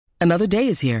Another day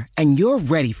is here, and you're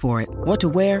ready for it. What to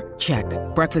wear? Check.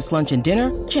 Breakfast, lunch, and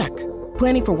dinner? Check.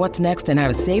 Planning for what's next and how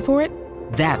to save for it?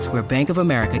 That's where Bank of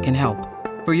America can help.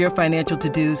 For your financial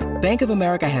to-dos, Bank of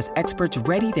America has experts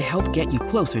ready to help get you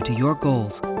closer to your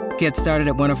goals. Get started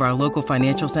at one of our local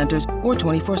financial centers or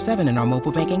 24/7 in our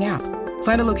mobile banking app.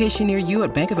 Find a location near you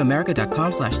at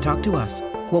bankofamerica.com/talktous.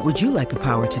 What would you like the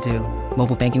power to do?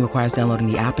 Mobile banking requires downloading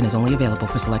the app and is only available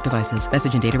for select devices.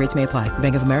 Message and data rates may apply.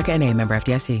 Bank of America N.A., member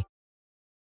FDIC.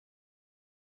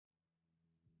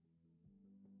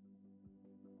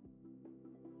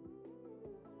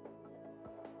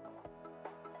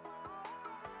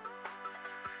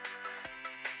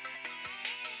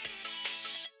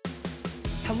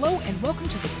 Hello and welcome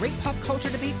to the Great Pop Culture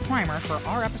Debate Primer for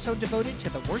our episode devoted to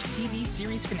the worst TV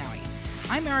series finale.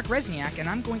 I'm Eric Resniak, and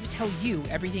I'm going to tell you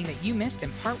everything that you missed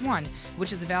in Part 1,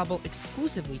 which is available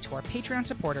exclusively to our Patreon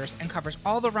supporters and covers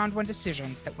all the Round 1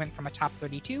 decisions that went from a top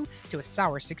 32 to a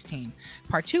sour 16.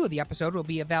 Part 2 of the episode will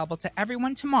be available to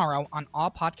everyone tomorrow on all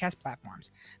podcast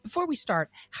platforms. Before we start,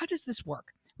 how does this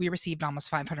work? We received almost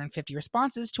 550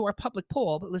 responses to our public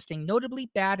poll listing notably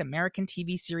bad American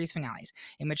TV series finales,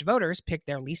 in which voters picked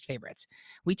their least favorites.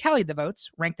 We tallied the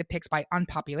votes, ranked the picks by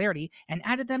unpopularity, and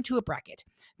added them to a bracket.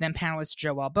 Then panelists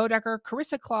Joelle Bodecker,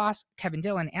 Carissa Kloss, Kevin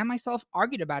Dillon, and myself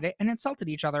argued about it and insulted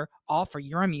each other, all for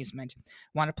your amusement.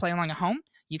 Want to play along at home?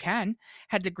 You can.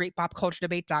 Head to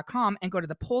greatpopculturedebate.com and go to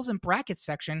the polls and brackets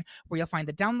section where you'll find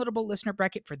the downloadable listener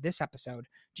bracket for this episode.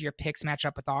 Do your picks match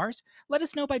up with ours? Let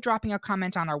us know by dropping a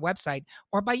comment on our website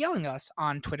or by yelling at us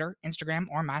on Twitter, Instagram,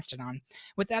 or Mastodon.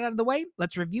 With that out of the way,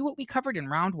 let's review what we covered in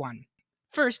round 1.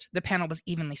 First, the panel was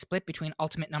evenly split between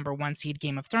ultimate number 1 seed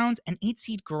Game of Thrones and 8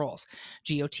 seed Girls.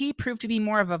 GOT proved to be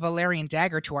more of a Valerian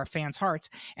dagger to our fans' hearts,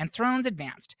 and Thrones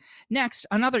advanced. Next,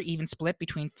 another even split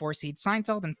between 4 seed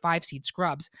Seinfeld and 5 seed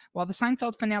Scrubs. While the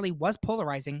Seinfeld finale was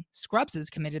polarizing, Scrubs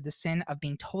committed the sin of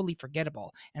being totally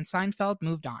forgettable, and Seinfeld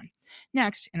moved on.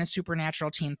 Next, in a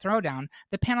supernatural teen throwdown,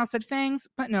 the panel said fangs,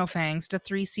 but no fangs, to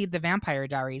 3 seed The Vampire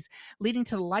Diaries, leading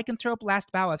to the lycanthrope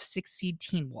last bow of 6 seed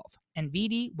Teen Wolf, and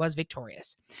VD was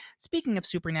victorious. Speaking of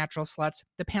supernatural sluts,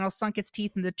 the panel sunk its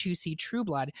teeth into 2 seed True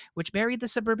Blood, which buried the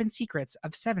suburban secrets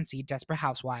of 7 seed Desperate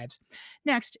Housewives.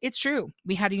 Next, it's true,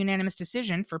 we had a unanimous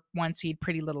decision for 1 seed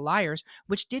Pretty Little Liars,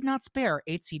 which did not spare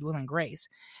 8 seed Will and Grace.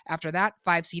 After that,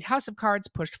 5 seed House of Cards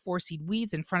pushed 4 seed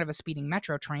Weeds in front of a speeding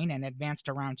metro train and advanced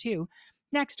to round 2.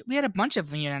 Next, we had a bunch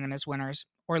of unanimous winners.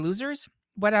 Or losers?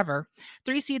 Whatever.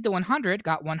 3 seed The 100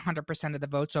 got 100% of the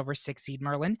votes over 6 seed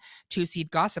Merlin. 2 seed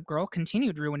Gossip Girl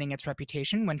continued ruining its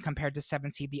reputation when compared to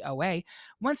 7 seed The OA.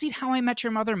 1 seed How I Met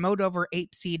Your Mother mowed over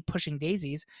 8 seed Pushing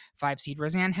Daisies. 5 seed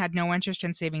Roseanne had no interest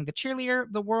in saving the cheerleader,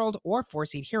 the world, or 4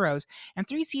 seed Heroes. And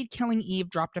 3 seed Killing Eve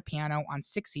dropped a piano on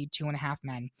 6 seed 2.5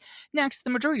 Men. Next, the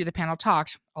majority of the panel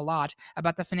talked, a lot,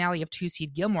 about the finale of 2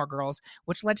 seed Gilmore Girls,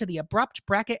 which led to the abrupt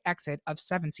bracket exit of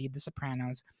 7 seed The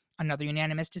Sopranos. Another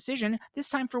unanimous decision, this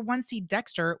time for 1 seed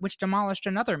Dexter, which demolished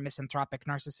another misanthropic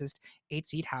narcissist, 8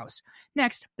 seed House.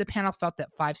 Next, the panel felt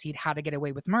that 5 seed How to Get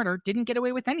Away with Murder didn't get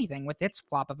away with anything with its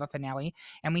flop of a finale,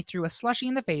 and we threw a slushie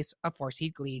in the face of 4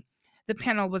 seed Glee. The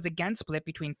panel was again split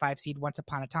between 5 seed Once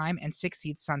Upon a Time and 6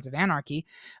 seed Sons of Anarchy.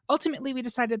 Ultimately, we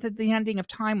decided that the ending of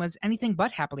Time was anything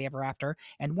but happily ever after,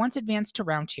 and once advanced to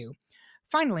round 2.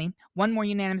 Finally, one more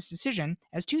unanimous decision,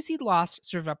 as 2 seed Lost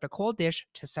served up a cold dish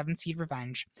to 7 seed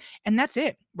Revenge. And that's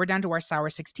it. We're down to our sour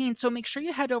 16, so make sure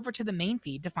you head over to the main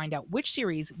feed to find out which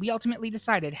series we ultimately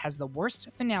decided has the worst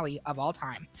finale of all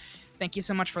time. Thank you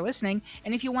so much for listening,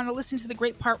 and if you want to listen to the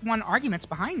great Part 1 arguments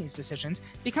behind these decisions,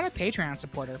 become a Patreon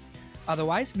supporter.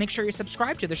 Otherwise, make sure you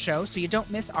subscribe to the show so you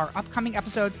don't miss our upcoming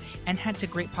episodes, and head to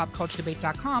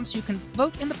greatpopculturedebate.com so you can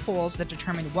vote in the polls that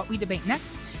determine what we debate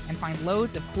next and find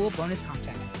loads of cool bonus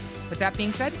content. With that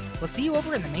being said, we'll see you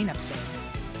over in the main episode.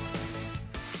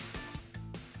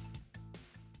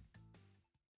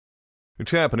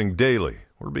 It's happening daily.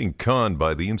 We're being conned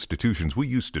by the institutions we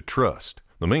used to trust.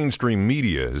 The mainstream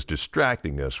media is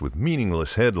distracting us with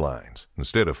meaningless headlines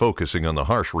instead of focusing on the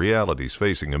harsh realities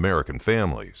facing American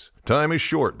families. Time is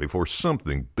short before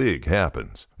something big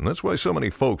happens, and that's why so many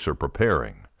folks are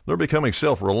preparing. They're becoming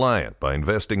self-reliant by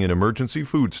investing in emergency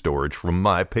food storage from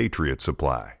My Patriot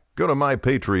Supply. Go to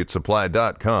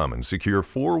MyPatriotSupply.com and secure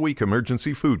 4-week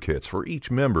emergency food kits for each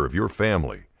member of your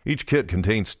family. Each kit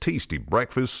contains tasty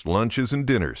breakfasts, lunches, and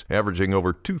dinners, averaging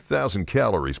over 2,000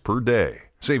 calories per day.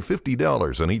 Save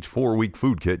 $50 on each 4-week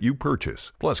food kit you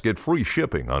purchase. Plus, get free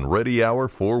shipping on Ready Hour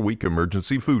 4-week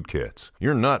emergency food kits.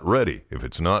 You're not ready if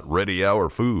it's not Ready Hour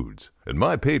Foods. At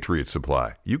My Patriot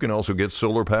Supply, you can also get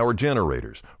solar power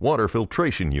generators, water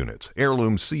filtration units,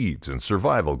 heirloom seeds, and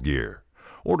survival gear.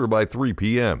 Order by 3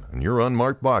 p.m. and your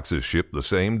unmarked boxes ship the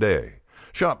same day.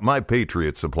 Shop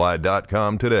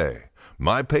MyPatriotSupply.com today.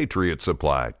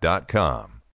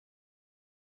 MyPatriotSupply.com.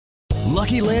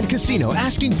 Lucky Land Casino,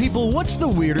 asking people, what's the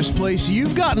weirdest place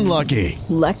you've gotten lucky?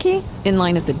 Lucky? In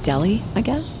line at the deli, I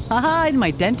guess? Aha, in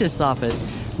my dentist's office.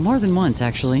 More than once,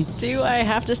 actually. Do I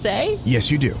have to say?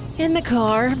 Yes, you do. In the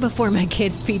car before my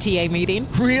kids' PTA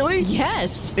meeting. Really?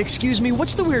 Yes. Excuse me,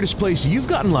 what's the weirdest place you've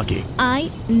gotten lucky?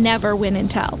 I never win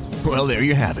and tell. Well, there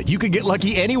you have it. You can get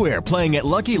lucky anywhere, playing at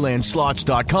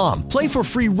LuckyLandSlots.com. Play for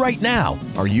free right now.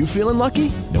 Are you feeling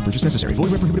lucky? No purchase necessary.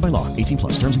 Void where prohibited by law.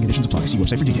 18+. Terms and conditions apply. See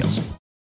website for details.